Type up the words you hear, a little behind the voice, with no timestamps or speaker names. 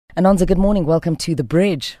Anonza, good morning. Welcome to The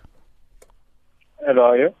Bridge. Hello,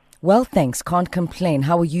 are you? Well, thanks. Can't complain.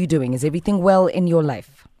 How are you doing? Is everything well in your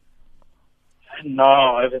life?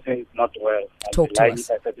 No, everything is not well. Talk to us.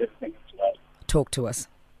 I said everything is well. Talk to us.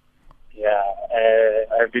 Yeah,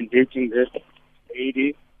 I've been dating this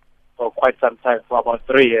lady for quite some time, for about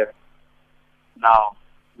 3 years now.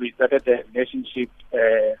 We started the relationship.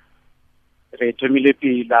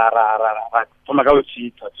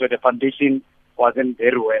 So the foundation wasn't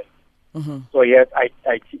very well. Mm-hmm. So yes, I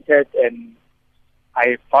cheated, and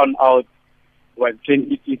I found out when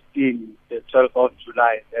 2015, the 12th of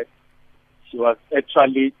July, that she was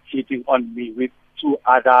actually cheating on me with 2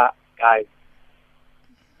 other guys.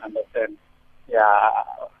 Understand? Yeah.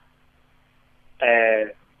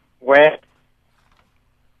 Where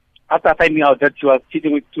after finding out that she was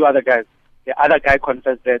cheating with 2 other guys, the other guy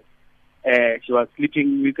confessed that she was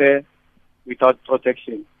sleeping with her without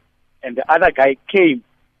protection, and the other guy came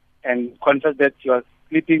and confessed that she was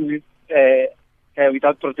sleeping with her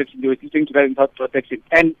without protection. They were sleeping together without protection,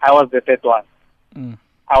 and I was the third one.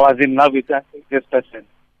 I was in love with this person,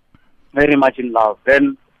 very much in love.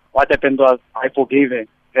 Then what happened was I forgave her,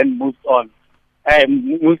 then moved on. I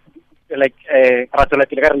moved like a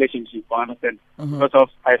relationship, you understand? Mm-hmm. Because of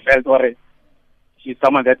I felt worried she's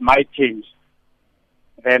someone that might change.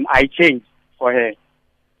 Then I changed for her.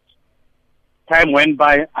 Time went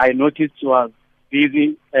by, I noticed she was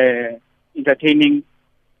busy entertaining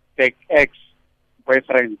the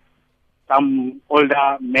ex-boyfriend, some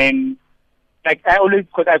older men. Like I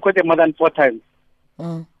caught her more than 4 times.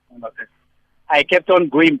 Mm. I kept on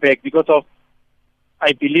going back because of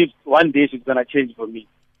I believed one day she's gonna change for me,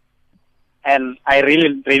 and I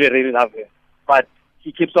really, really, really love her. But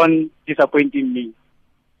she keeps on disappointing me.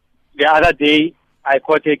 The other day, I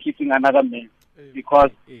caught her kissing another man because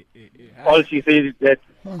all she says is that.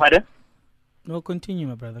 Pardon? No, continue,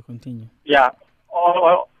 my brother. Continue. Yeah,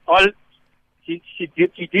 all she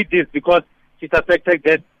did this because she suspected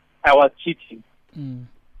that I was cheating. You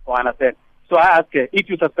understand? So I asked her, if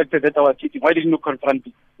you suspected that I was cheating, why didn't you confront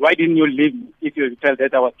me? Why didn't you leave me if you felt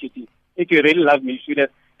that I was cheating? If you really love me, you should have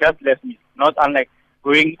just left me, not unlike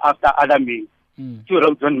going after other men. You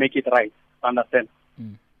don't make it right. Understand?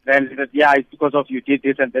 Then she said, yeah, it's because of you did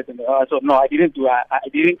this and that. And that. So no, I didn't do. I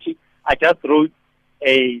didn't cheat. I just wrote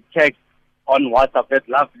a text on WhatsApp that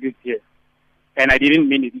love lives here, and I didn't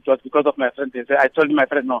mean it. It was because of my friend. They said, I told my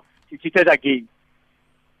friend, no, she cheated again.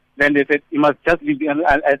 Then they said, you must just leave.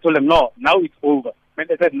 I told them, no, now it's over. When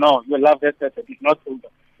they said, no, you love that person. It's not over.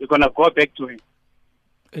 You're going to go back to him.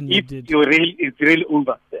 And If it's really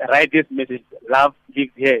over, write this message. Love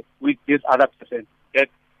lives here with this other person that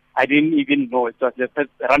I didn't even know. It was just a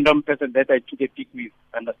random person that I took a pic with.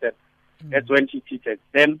 Understand? That's when she cheated.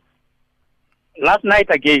 Then, last night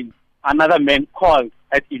again, another man called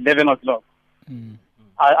at 11 o'clock.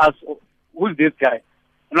 I asked, who's this guy?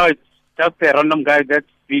 No, it's just a random guy that's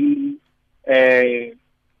been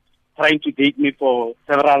trying to date me for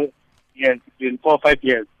several years, been 4 or 5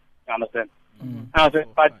 years. You understand? I said,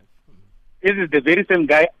 but this is the very same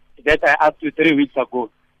guy that I asked you 3 weeks ago,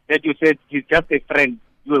 that you said he's just a friend.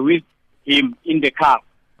 You were with him in the car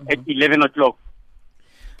at 11 o'clock.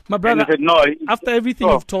 My brother, And he said, no, after everything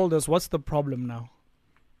you've told us, what's the problem now?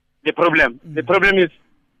 The problem is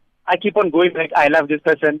I keep on going back. I love this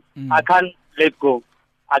person. I can't let go.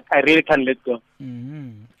 I really can't let go.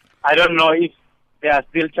 I don't know if there are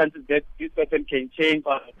still chances that this person can change,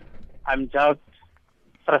 or I'm just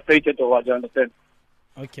frustrated or what, you understand?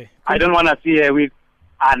 Okay. I don't want to see her with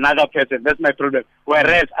another person. That's my problem.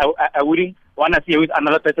 Whereas I wouldn't want to see her with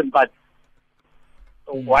another person, but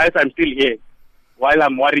whilst I'm still here, while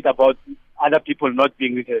I'm worried about other people not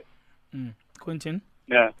being with her. Quentin?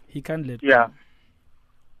 Yeah. He can't let Yeah. go.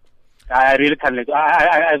 I really can't let go.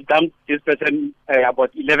 I've dumped this person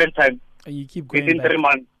about 11 times And you keep going within back. 3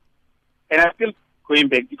 months. And I'm still going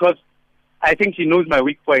back because I think she knows my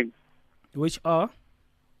weak points. Which are?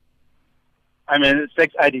 I'm a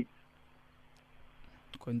sex addict.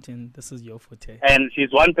 Quentin, this is your forte. And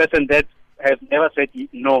she's one person that has never said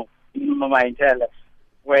no in my entire life.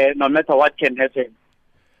 Where no matter what can happen,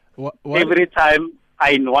 What? every time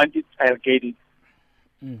I want it, I'll get it.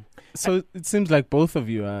 So it seems like both of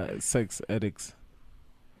you are sex addicts.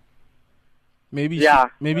 Maybe Yeah.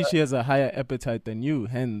 she has a higher appetite than you.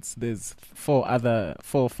 Hence, there's 4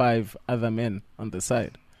 or 5 other men on the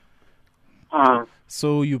side.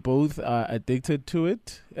 So you both are addicted to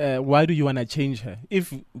it. Why do you want to change her?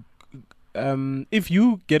 If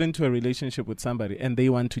you get into a relationship with somebody and they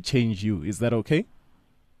want to change you, is that okay?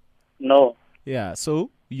 No. Yeah.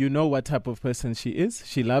 So You know what type of person she is.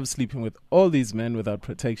 She loves sleeping with all these men without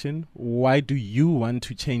protection. Why do you want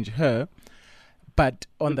to change her? But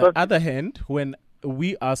on the other hand, when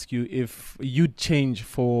we ask you if you'd change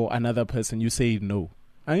for another person, you say no.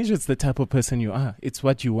 I think it's the type of person you are. It's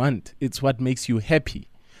what you want. It's what makes you happy.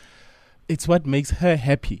 It's what makes her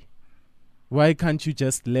happy. Why can't you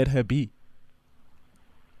just let her be?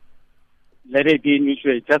 Let her be in which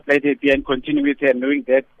way? Just let her be and continue with her, knowing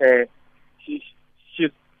that she's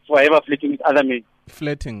forever flirting with other men.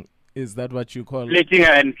 Flirting, is that what you call it? Flirting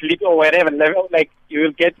and sleep or whatever. Like you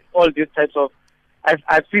will get all these types of.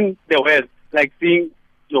 I've seen the worst, like seeing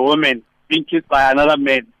your woman being kissed by another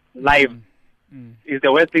man live. Is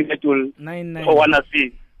the worst thing that you'll want to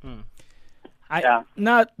see.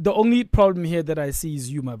 Now, the only problem here that I see is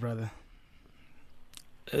you, my brother.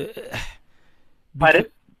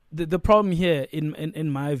 The problem here,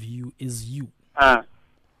 in my view, is you.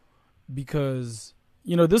 Because,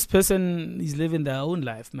 this person is living their own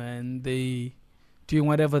life, man. They doing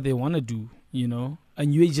whatever they want to do,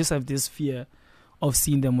 and you just have this fear of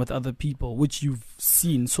seeing them with other people, which you've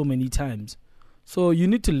seen so many times. So you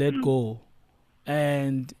need to let go.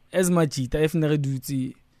 And as much if never do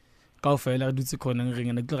it, I was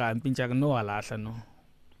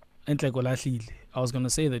gonna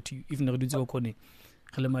say that to you if never do because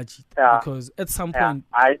at some point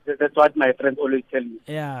that's what my friends always tell me.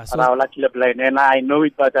 Yeah, so and I know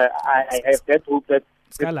it, but I have that hope that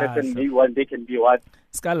this person maybe one day can be what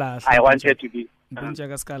I want her to be.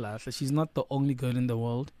 She's not the only girl in the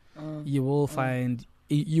world. You will find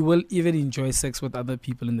you will even enjoy sex with other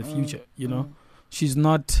people in the future, She's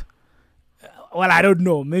not. Well, I don't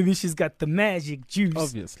know. Maybe she's got the magic juice.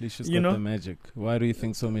 Obviously, she's got the magic. Why do you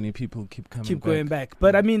think so many people keep going back?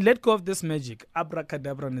 But I mean, let go of this magic.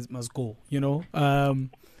 Abracadabra must go.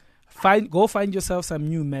 Go find yourself some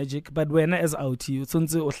new magic. But when as out you,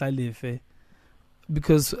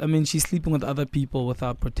 because I mean, she's sleeping with other people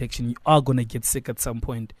without protection. You are gonna get sick at some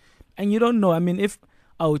point, and you don't know. I mean, if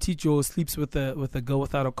Aoty Joe sleeps with a girl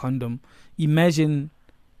without a condom, imagine.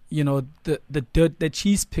 The dirt that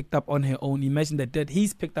she's picked up on her own. Imagine the dirt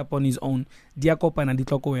he's picked up on his own.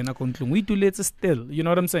 We do later still. You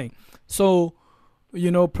know what I'm saying? So,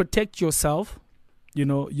 protect yourself.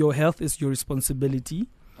 Your health is your responsibility.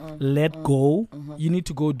 Let go. You need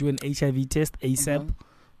to go do an HIV test ASAP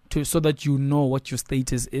so that you know what your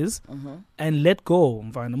status is. And let go.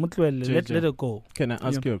 Let it go. Can I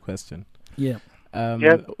ask you a question? Yeah.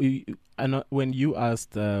 When you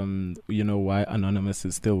asked, why Anonymous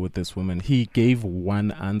is still with this woman, he gave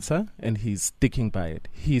one answer and he's sticking by it.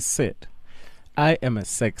 He said, I am a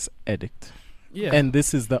sex addict. Yeah. And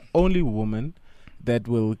this is the only woman that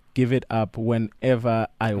will give it up whenever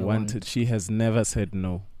I want it. She has never said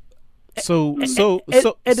no. So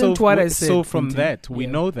from that, we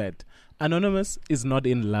know that Anonymous is not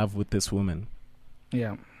in love with this woman.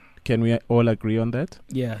 Yeah. Can we all agree on that?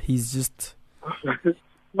 Yeah, he's just...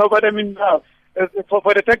 No, but I mean,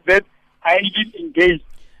 for the fact that I didn't engage.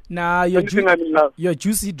 Nah, you're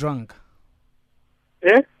juicy drunk.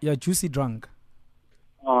 Eh? You're juicy drunk.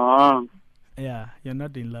 Yeah, you're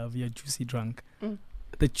not in love. You're juicy drunk.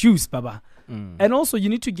 The juice, Baba. And also, you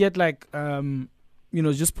need to get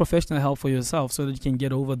just professional help for yourself so that you can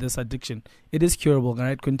get over this addiction. It is curable,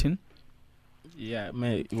 right, Quentin? Yeah,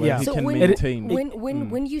 So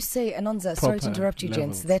when you say, Anonza, sorry to interrupt you,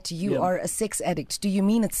 gents, that you are a sex addict, do you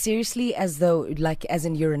mean it seriously as though, as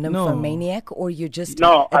in you're a nymphomaniac, or you're just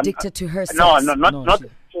addicted to her sex? Not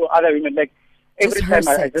to other women. Like every time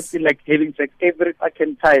I just feel like having sex every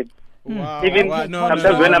fucking time. Wow. Even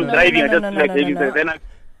sometimes when I'm driving, I just feel like having sex. Then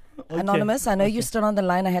Anonymous, I know you're still on the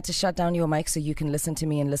line. I had to shut down your mic so you can listen to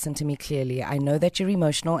me and listen to me clearly. I know that you're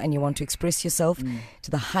emotional and you want to express yourself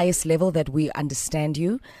to the highest level that we understand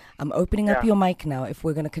you. I'm opening up your mic now. If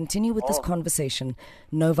we're going to continue with this conversation,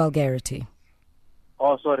 no vulgarity.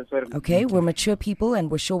 Oh, sorry. Okay, we're mature people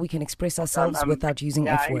and we're sure we can express ourselves without using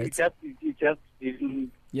F words.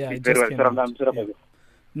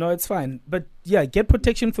 No, it's fine. But get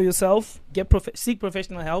protection for yourself. Seek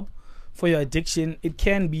professional help for your addiction. It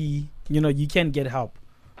can be, you can get help.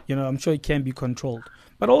 I'm sure it can be controlled.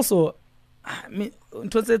 But also, I mean,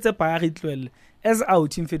 as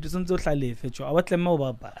out in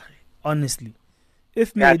honestly.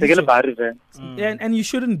 If me, and you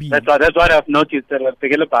shouldn't be. That's what I've noticed.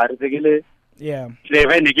 Yeah.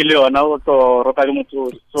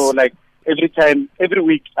 So like every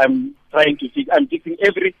week I'm trying to fix. I'm fixing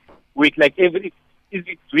every week. Like every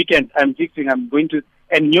weekend I'm fixing. I'm going to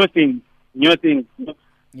and new things.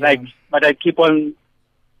 Like, but I keep on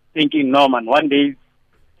thinking, no man. One day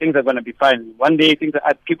things are gonna be fine. One day things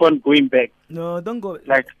I keep on going back. No, don't go.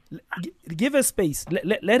 Like, give her space.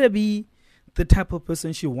 Let her be the type of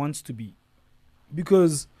person she wants to be.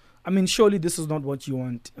 Because, I mean, surely this is not what you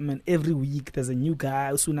want. I mean, every week there's a new guy,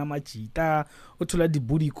 Usuna Machita, Otula the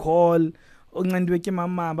booty call, you don't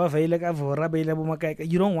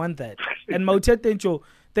want that. And Mautetencho,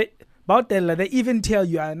 they even tell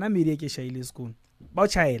you, I mean,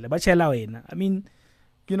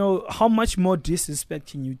 you know, how much more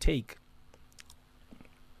disrespect can you take?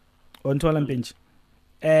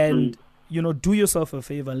 And, you know, do yourself a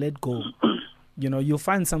favor, let go. You know, you'll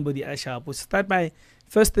find somebody as sharp. We'll start by,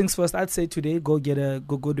 first things first, I'd say today, go do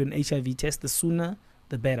an HIV test. The sooner,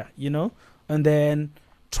 the better, you know? And then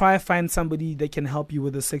try find somebody that can help you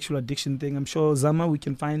with the sexual addiction thing. I'm sure, Zama, we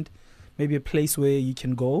can find maybe a place where you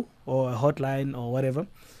can go, or a hotline or whatever,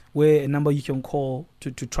 where a number you can call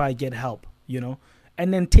to try get help, you know?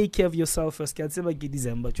 And then take care of yourself first. I just feel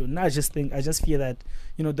that,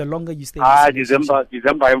 you know, the longer you stay.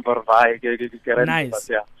 December I'm for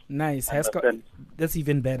Nice. That's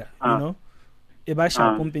even better, you know. If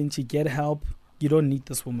get help, you don't need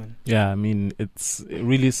this woman. Yeah, I mean, it's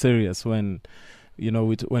really serious when, you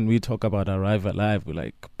know, when we talk about Arrive Alive, we're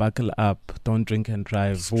like, buckle up, don't drink and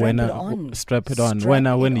drive. Strap it on.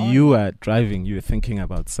 When you are driving, you're thinking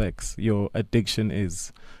about sex. Your addiction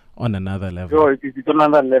is on another level. It's on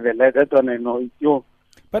another level. Like that one I know.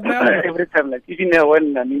 But now, every time, like even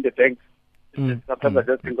when I'm in the tank, sometimes I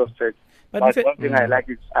just think of sex. But one thing I like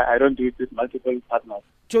is I don't do it with multiple partners.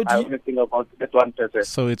 I only think about that one person.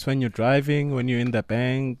 So it's when you're driving, when you're in the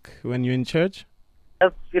bank, when you're in church? I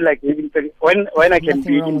just feel like when I can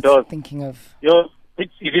be indoors. Thinking of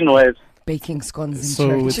it's even worse. Baking scones in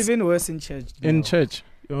church. It's even worse in church. In church,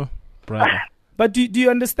 brother. But do you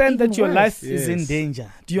understand even that your worse. Life is in danger?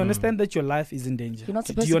 Do you understand that your life is in danger? You're not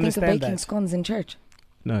supposed to think of baking scones in church.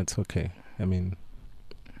 No, it's okay. I mean,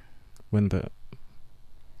 I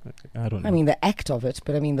don't know. I mean, the act of it,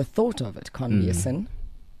 but I mean, the thought of it can't be a sin.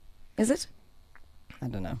 Is it? I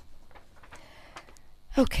don't know.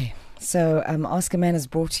 Okay. So, Ask a Man is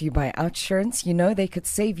brought to you by Outsurance. You know they could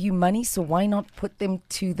save you money, so why not put them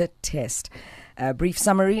to the test? Brief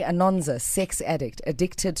summary: Anonza, sex addict,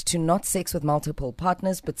 addicted to not sex with multiple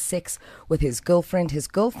partners, but sex with his girlfriend. His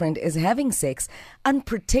girlfriend is having sex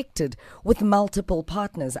unprotected with multiple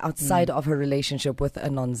partners outside of her relationship with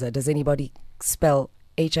Anonza. Does anybody spell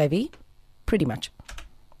HIV? Pretty much.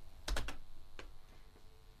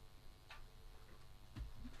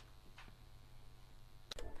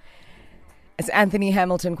 It's Anthony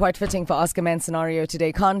Hamilton, quite fitting for Ask a Man scenario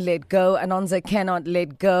today. Can't let go. Anonza cannot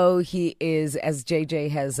let go. He is, as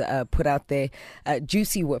JJ has put out there,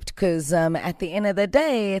 juicy whipped. Because at the end of the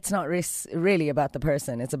day, it's not really about the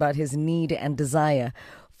person. It's about his need and desire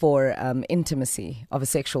for intimacy of a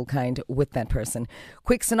sexual kind with that person.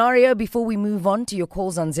 Quick scenario before we move on to your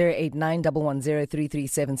calls on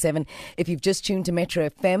 089-110-3377. If you've just tuned to Metro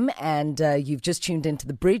FM and you've just tuned into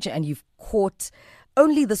The Bridge and you've caught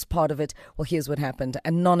only this part of it, well, here's what happened.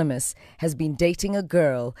 Anonymous has been dating a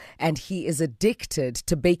girl and he is addicted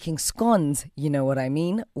to baking scones, you know what I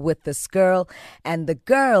mean, with this girl. And the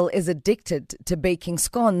girl is addicted to baking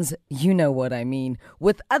scones, you know what I mean,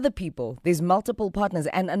 with other people. There's multiple partners.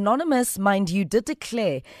 And Anonymous, mind you, did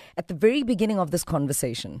declare at the very beginning of this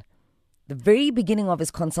conversation, the very beginning of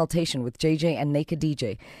his consultation with JJ and Naked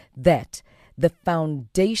DJ, that the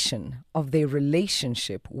foundation of their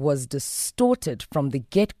relationship was distorted from the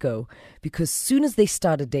get-go because soon as they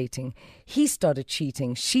started dating, he started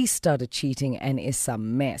cheating, she started cheating, and it's a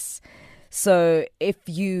mess. So if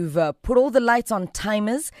you've put all the lights on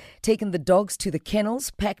timers, taken the dogs to the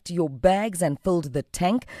kennels, packed your bags and filled the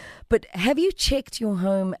tank, but have you checked your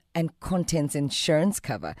home and contents insurance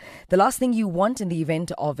cover? The last thing you want in the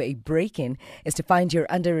event of a break-in is to find you're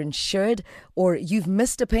underinsured or you've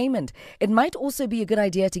missed a payment. It might also be a good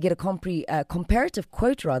idea to get a comparative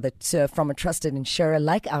quote from a trusted insurer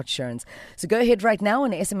like Outsurance. So go ahead right now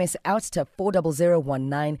and SMS out to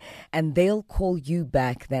 40019 and they'll call you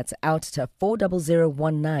back. That's out to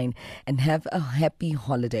 40019 and have a happy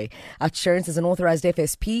holiday. Outsurance is an authorized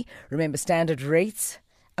FSP. Remember, standard rates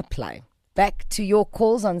apply. Back to your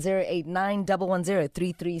calls on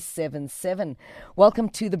 089-110-3377. Welcome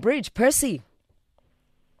to The Bridge. Percy.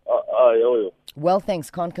 Well, thanks.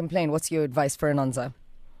 Can't complain. What's your advice for Anonza?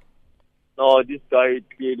 No, this guy,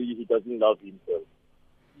 clearly, he doesn't love himself.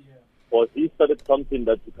 Because he started something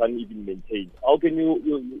that you can't even maintain. How can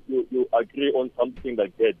you agree on something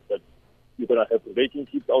like that you're going to have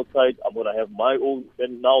relationships outside, I'm going to have my own,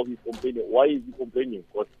 then now he's complaining. Why is he complaining?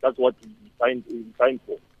 Because that's what he signed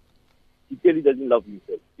for. He clearly doesn't love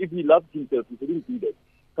himself. If he loved himself, he wouldn't do that.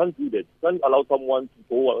 can't do that. You can't allow someone to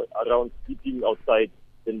go around sleeping outside,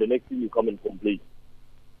 then the next thing you come and complain.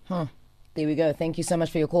 There we go. Thank you so much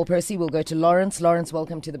for your call, Percy. We'll go to Lawrence. Lawrence,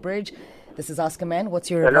 welcome to the bridge. This is Ask a Man. What's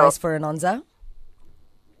your advice for Anonza?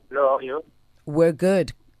 Hello, how are you? We're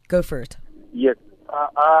good. Go for it. Yes.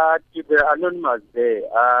 To the anonymous there,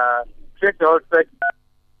 first of all,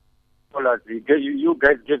 you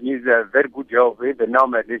guys gave me a very good job with, and now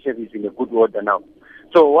my relationship is in a good order now.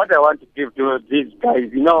 So what I want to give to these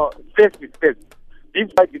guys, face is face.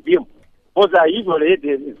 This guy with him, because I usually had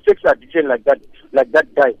a sex addiction like that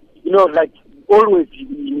guy. Like always he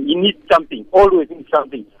needs something, always needs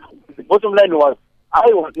something. The bottom line was, I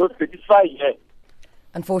was not satisfied yet.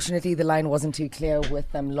 Unfortunately, the line wasn't too clear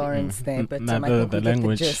with Lawrence there, but I think we get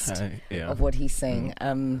the gist of what he's saying.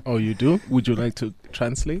 Oh, you do? Would you like to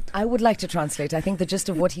translate? I would like to translate. I think the gist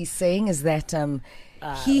of what he's saying is that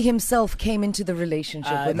he himself came into the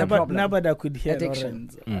relationship with a problem. Nobody could hear addiction.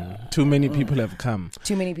 Too many people have come.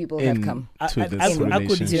 Too many people have come to this relationship. I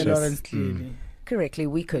could hear Lawrence clearly. Correctly,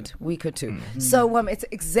 we could too. So it's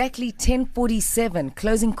exactly 10:47.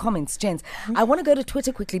 Closing comments, gents. I want to go to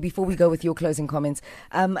Twitter quickly before we go with your closing comments.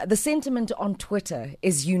 The sentiment on Twitter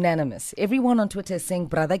is unanimous. Everyone on Twitter is saying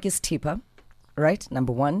brother gis tipper. Right,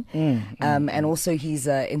 number one. And also he's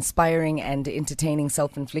inspiring and entertaining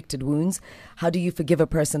self-inflicted wounds. How do you forgive a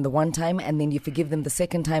person the one time and then you forgive them the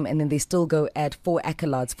second time and then they still go add 4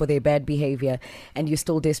 accolades for their bad behavior and you're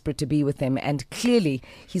still desperate to be with them? And clearly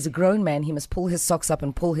he's a grown man. He must pull his socks up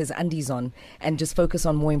and pull his undies on and just focus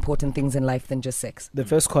on more important things in life than just sex. The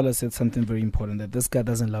first caller said something very important, that this guy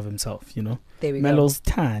doesn't love himself, There we Melo's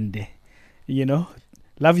tande,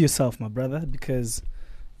 Love yourself, my brother, because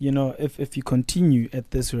if you continue at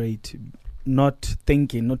this rate, not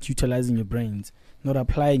thinking, not utilizing your brains, not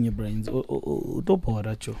applying your brains, and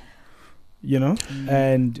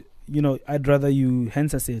I'd rather you.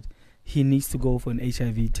 Hence, I said he needs to go for an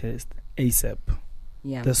HIV test ASAP.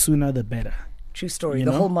 Yeah, the sooner the better. True story.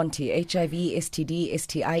 The whole Monty, HIV, STD,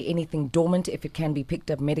 STI, anything dormant, if it can be picked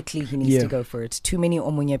up medically, he needs to go for it. Too many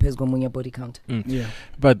omunye pezgomunye body count. Yeah,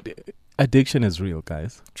 but addiction is real,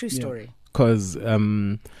 guys. True story. Because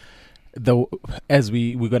as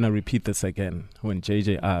we're going to repeat this again, when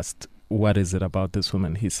JJ asked, what is it about this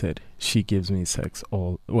woman? He said, she gives me sex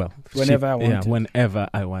whenever I want. Yeah, whenever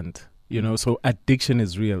I want. So addiction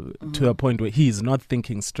is real to a point where he's not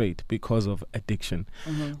thinking straight because of addiction.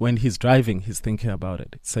 When he's driving, he's thinking about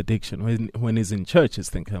it. It's addiction. When he's in church, he's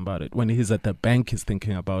thinking about it. When he's at the bank, he's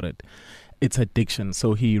thinking about it. It's addiction.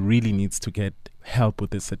 So he really needs to get help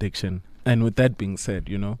with this addiction. And with that being said,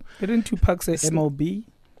 Didn't Tupac say MLB?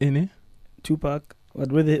 In it? Tupac.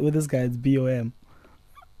 But with this guy, it's BOM.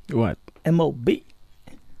 What? MLB.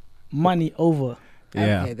 Money over.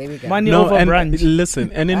 Yeah. Okay, there we go. Money over brunch.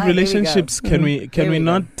 Listen, and in relationships, can we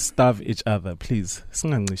not starve each other, please?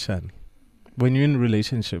 When you're in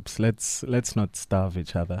relationships, let's not starve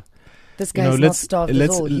each other. This guy's not starved at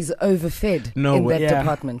all. He's overfed in that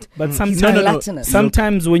department. But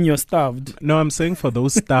sometimes when you're starved. No, I'm saying for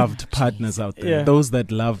those starved partners out there, those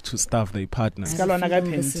that love to starve their partners.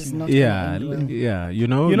 This is not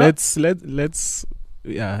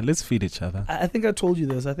let's feed each other. I think I told you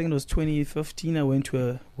this. I think it was 2015. I went to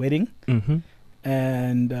a wedding,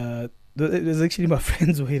 and it was actually my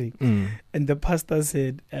friend's wedding, and the pastor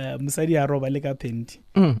said, "Musadi aroba leka penti."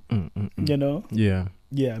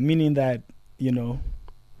 Yeah, meaning that,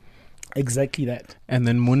 exactly that. And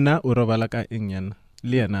then Munna urobalaka ingyan.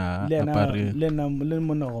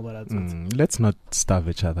 Let's not starve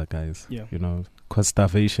each other, guys. Yeah. Because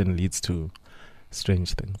starvation leads to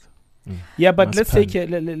strange things. Yeah, but let's take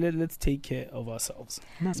care of ourselves.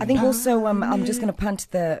 I think also I'm just going to punt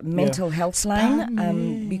the mental health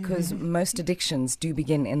line because most addictions do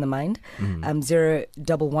begin in the mind.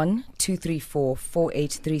 011 234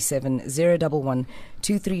 4837 011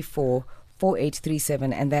 234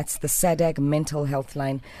 4837, and that's the SADAG mental health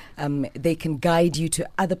line. They can guide you to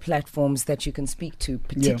other platforms that you can speak to,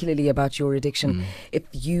 particularly about your addiction. If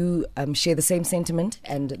you share the same sentiment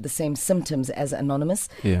and the same symptoms as Anonymous,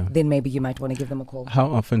 then maybe you might want to give them a call. How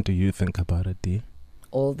often do you think about it, Dee?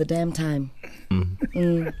 All the damn time.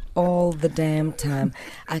 All the damn time.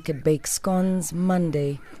 I could bake scones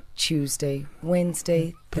Monday, Tuesday,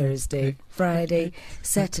 Wednesday, Thursday, Friday,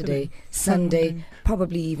 Saturday, Sunday,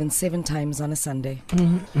 probably even 7 times on a Sunday.